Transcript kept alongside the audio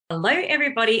Hello,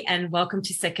 everybody, and welcome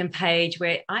to Second Page,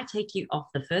 where I take you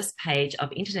off the first page of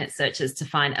internet searches to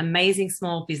find amazing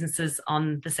small businesses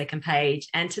on the second page.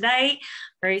 And today,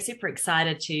 very super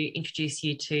excited to introduce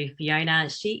you to Fiona.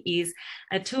 She is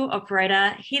a tour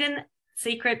operator, Hidden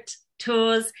Secret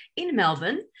Tours in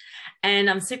Melbourne. And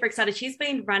I'm super excited. She's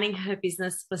been running her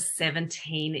business for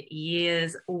 17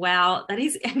 years. Wow, that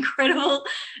is incredible.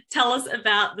 Tell us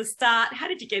about the start. How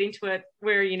did you get into it?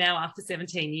 Where are you now after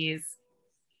 17 years?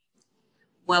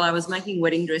 Well, I was making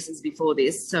wedding dresses before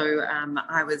this, so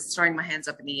I was throwing my hands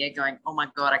up in the air going, oh, my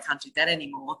God, I can't do that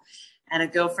anymore. And a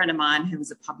girlfriend of mine who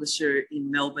was a publisher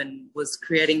in Melbourne was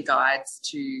creating guides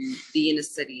to the inner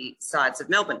city sides of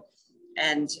Melbourne.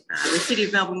 And the City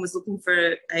of Melbourne was looking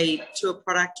for a tour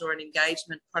product or an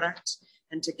engagement product,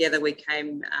 and together we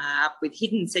came up with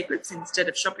Hidden Secrets instead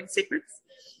of Shopping Secrets.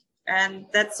 And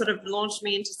that sort of launched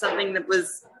me into something that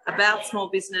was about small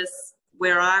business,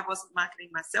 where I wasn't marketing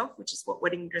myself, which is what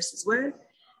wedding dresses were.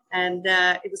 And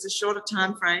it was a shorter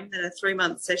time frame than a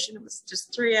 3-month session. It was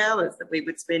just 3 hours that we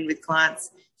would spend with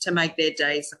clients to make their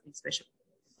day something special.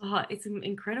 Oh, it's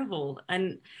incredible.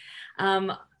 And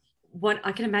what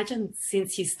I can imagine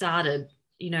since you started,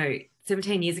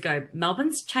 17 years ago,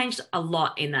 Melbourne's changed a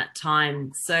lot in that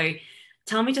time. So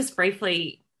tell me just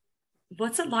briefly,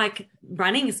 what's it like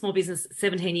running a small business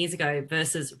 17 years ago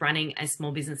versus running a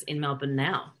small business in Melbourne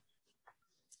now?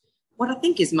 What I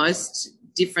think is most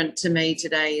different to me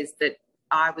today is that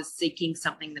I was seeking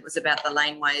something that was about the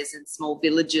laneways and small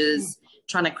villages,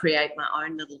 trying to create my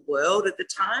own little world at the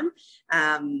time,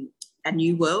 a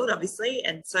new world, obviously.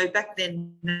 And so back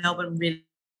then, Melbourne really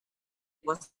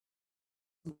was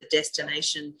the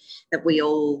destination that we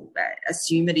all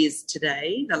assume it is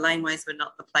today. The laneways were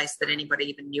not the place that anybody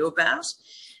even knew about.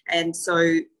 And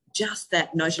so just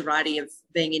that notoriety of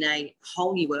being in a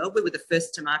whole new world, we were the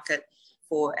first to market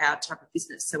for our type of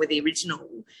business. So we're the original.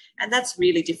 And that's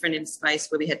really different in a space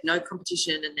where we had no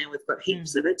competition and now we've got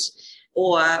heaps of it,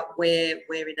 or where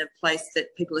we're in a place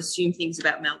that people assume things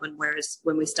about Melbourne, whereas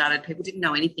when we started, people didn't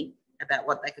know anything about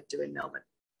what they could do in Melbourne.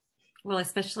 Well,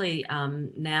 especially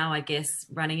now, I guess,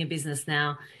 running a business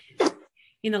now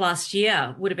in the last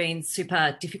year would have been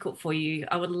super difficult for you.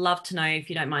 I would love to know, if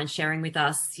you don't mind sharing with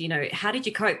us, how did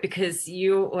you cope? Because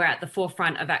you were at the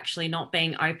forefront of actually not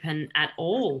being open at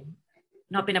all,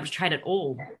 not being able to trade at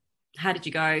all. How did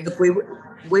you go? Look,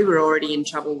 we were already in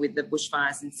trouble with the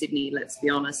bushfires in Sydney, let's be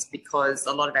honest, because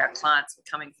a lot of our clients were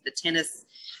coming for the tennis.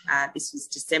 This was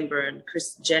December and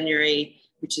January,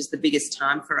 which is the biggest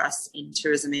time for us in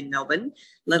tourism in Melbourne,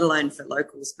 let alone for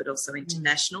locals, but also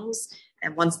internationals.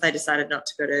 And once they decided not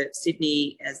to go to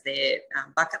Sydney as their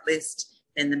bucket list,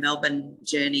 then the Melbourne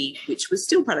journey, which was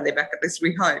still part of their bucket list,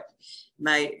 we hope,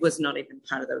 was not even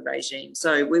part of the regime.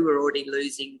 So we were already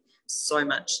losing so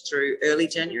much through early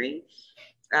January.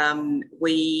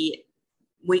 We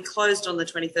closed on the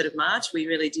 23rd of March. We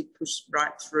really did push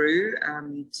right through.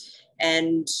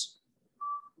 And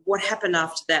what happened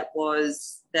after that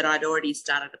was that I'd already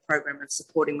started a program of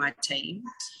supporting my team.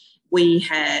 We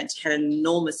had an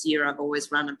enormous year. I've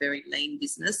always run a very lean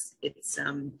business. Its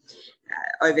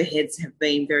overheads have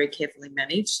been very carefully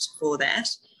managed for that.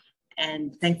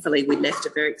 And thankfully, we left a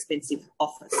very expensive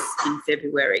office in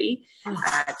February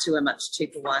to a much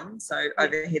cheaper one. So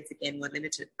overheads, again, were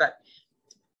limited. But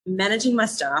managing my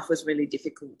staff was really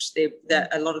difficult.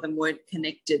 A lot of them weren't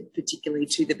connected particularly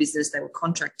to the business. They were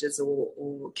contractors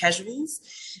or casuals.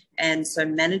 And so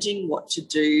managing what to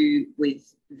do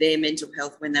with their mental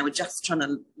health when they were just trying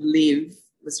to live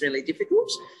was really difficult.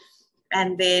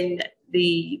 And then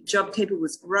the JobKeeper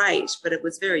was great, but it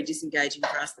was very disengaging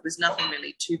for us. There was nothing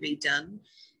really to be done.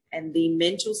 And the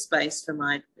mental space for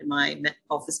my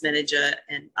office manager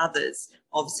and others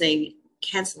of seeing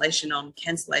cancellation on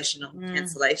cancellation on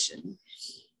cancellation,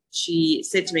 she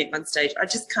said to me at one stage, I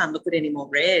just can't look at any more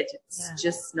red. It's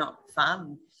just not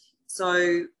fun.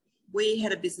 So we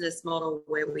had a business model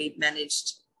where we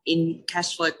managed in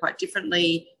cash flow quite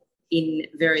differently in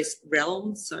various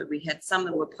realms. So we had some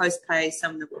that were post-pay,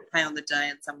 some that were pay on the day,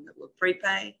 and some that were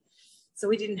prepay. So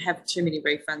we didn't have too many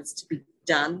refunds to be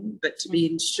done, but to be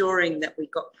ensuring that we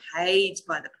got paid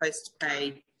by the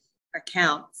post-pay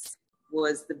accounts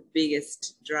was the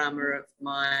biggest drama of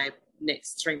my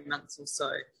next 3 months or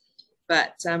so.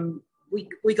 But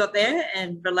we got there,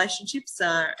 and relationships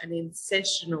are an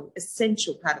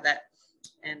essential part of that,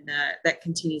 and that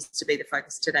continues to be the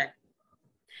focus today.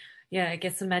 Yeah, I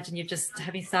guess imagine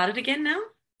have you started again now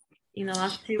in the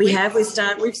last 2 weeks? We have.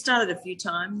 We've started a few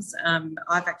times.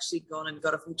 I've actually gone and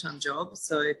got a full-time job.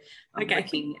 So I'm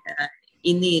working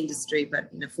in the industry, but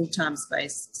in a full-time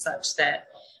space such that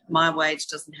my wage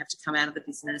doesn't have to come out of the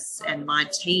business, and my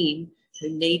team, who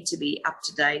need to be up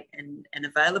to date and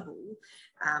available,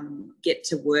 get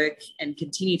to work and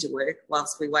continue to work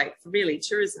whilst we wait for really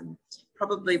tourism.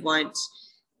 Probably won't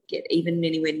get even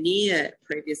anywhere near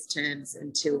previous terms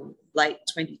until late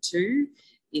 22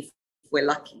 if we're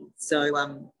lucky.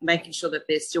 So making sure that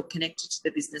they're still connected to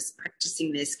the business,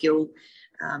 practicing their skill,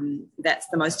 that's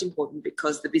the most important,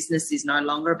 because the business is no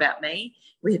longer about me.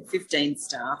 We had 15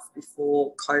 staff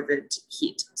before COVID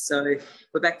hit. So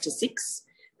we're back to 6,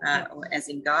 as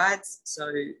in guides.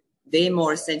 So they're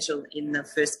more essential in the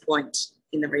first point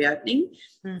in the reopening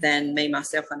than me,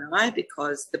 myself and I,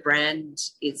 because the brand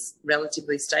is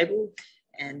relatively stable,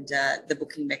 and the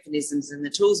booking mechanisms and the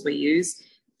tools we use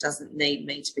doesn't need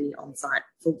me to be on site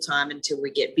full time until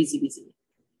we get busy.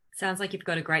 Sounds like you've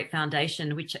got a great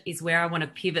foundation, which is where I want to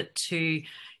pivot to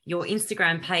your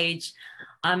Instagram page.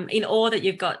 In awe that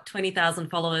you've got 20,000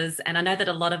 followers, and I know that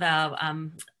a lot of our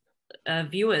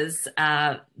viewers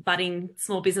are budding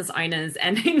small business owners,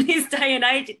 and in this day and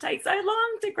age it takes so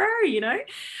long to grow. I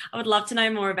would love to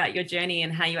know more about your journey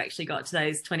and how you actually got to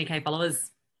those 20k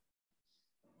followers.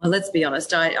 Well, let's be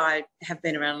honest, I have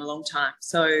been around a long time,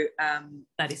 so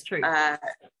that is true.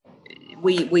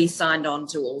 We signed on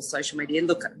to all social media.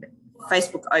 Look,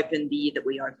 Facebook opened the year that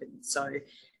we opened, so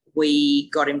we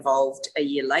got involved a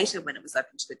year later when it was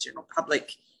open to the general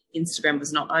public. Instagram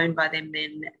was not owned by them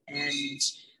then, and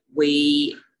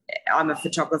I'm a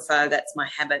photographer, that's my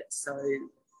habit, so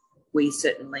we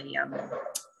certainly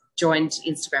joined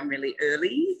Instagram really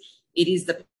early. It is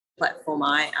the platform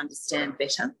I understand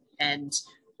better, and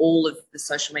all of the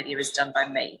social media is done by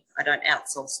me. I don't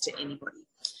outsource to anybody.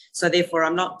 So therefore,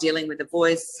 I'm not dealing with a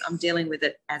voice. I'm dealing with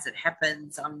it as it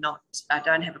happens. I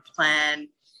don't have a plan.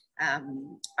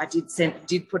 I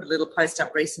did put a little post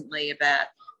up recently about,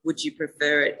 would you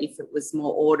prefer it if it was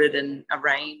more ordered and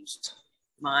arranged,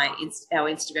 our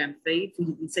Instagram feed for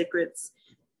Hidden Secrets?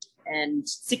 And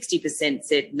 60%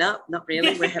 said, no, not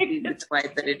really. We're happy with the way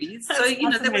that it is. So,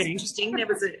 that was interesting.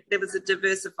 There was a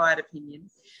diversified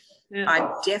opinion. Yeah.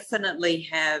 I definitely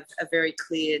have a very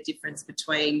clear difference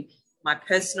between my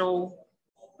personal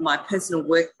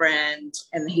work brand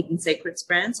and the Hidden Secrets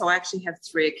brand. So I actually have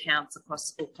 3 accounts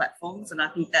across all platforms, and I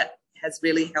think that has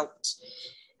really helped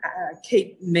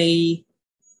keep me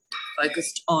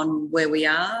focused on where we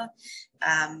are.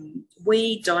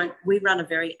 We run a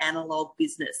very analog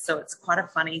business, so it's quite a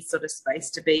funny sort of space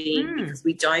to be in, because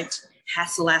we don't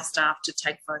hassle our staff to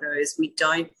take photos. We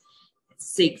don't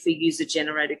seek for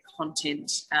user-generated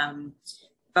content,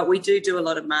 but we do a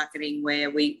lot of marketing where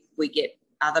we get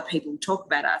other people to talk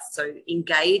about us. So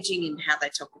engaging in how they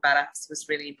talk about us was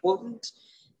really important.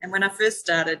 And when I first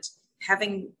started,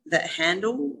 having that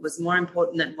handle was more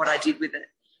important than what I did with it,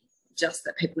 just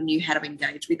that people knew how to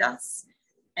engage with us.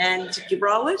 And to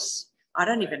grow it, I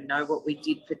don't even know what we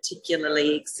did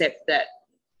particularly, except that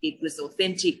it was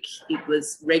authentic, it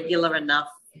was regular enough.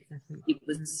 It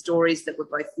was stories that were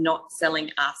both not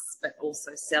selling us, but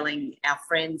also selling our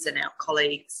friends and our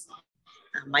colleagues.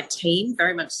 My team,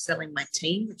 very much selling my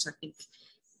team, which I think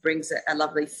brings a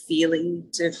lovely feeling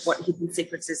to what Hidden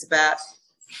Secrets is about.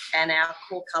 And our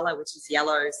core colour, which is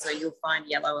yellow. So you'll find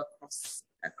yellow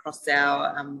across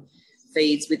our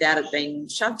feeds without it being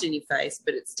shoved in your face,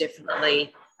 but it's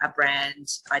definitely a brand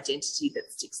identity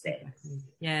that sticks there.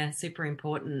 Yeah, super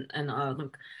important. And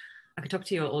look, I could talk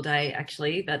to you all day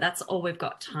actually, but that's all we've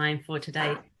got time for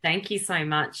today. Thank you so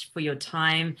much for your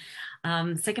time.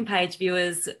 Second Page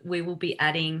viewers, we will be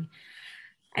adding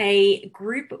a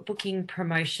group booking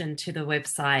promotion to the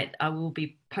website. I will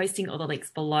be posting all the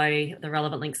links below, the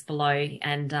relevant links below,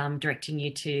 and directing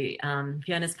you to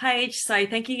Fiona's page. So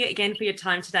thank you again for your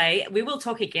time today. We will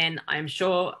talk again, I'm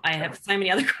sure. I have so many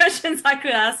other questions I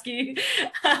could ask you.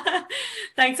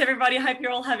 Thanks, everybody. I hope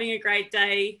you're all having a great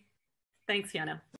day. Thanks, Fiona.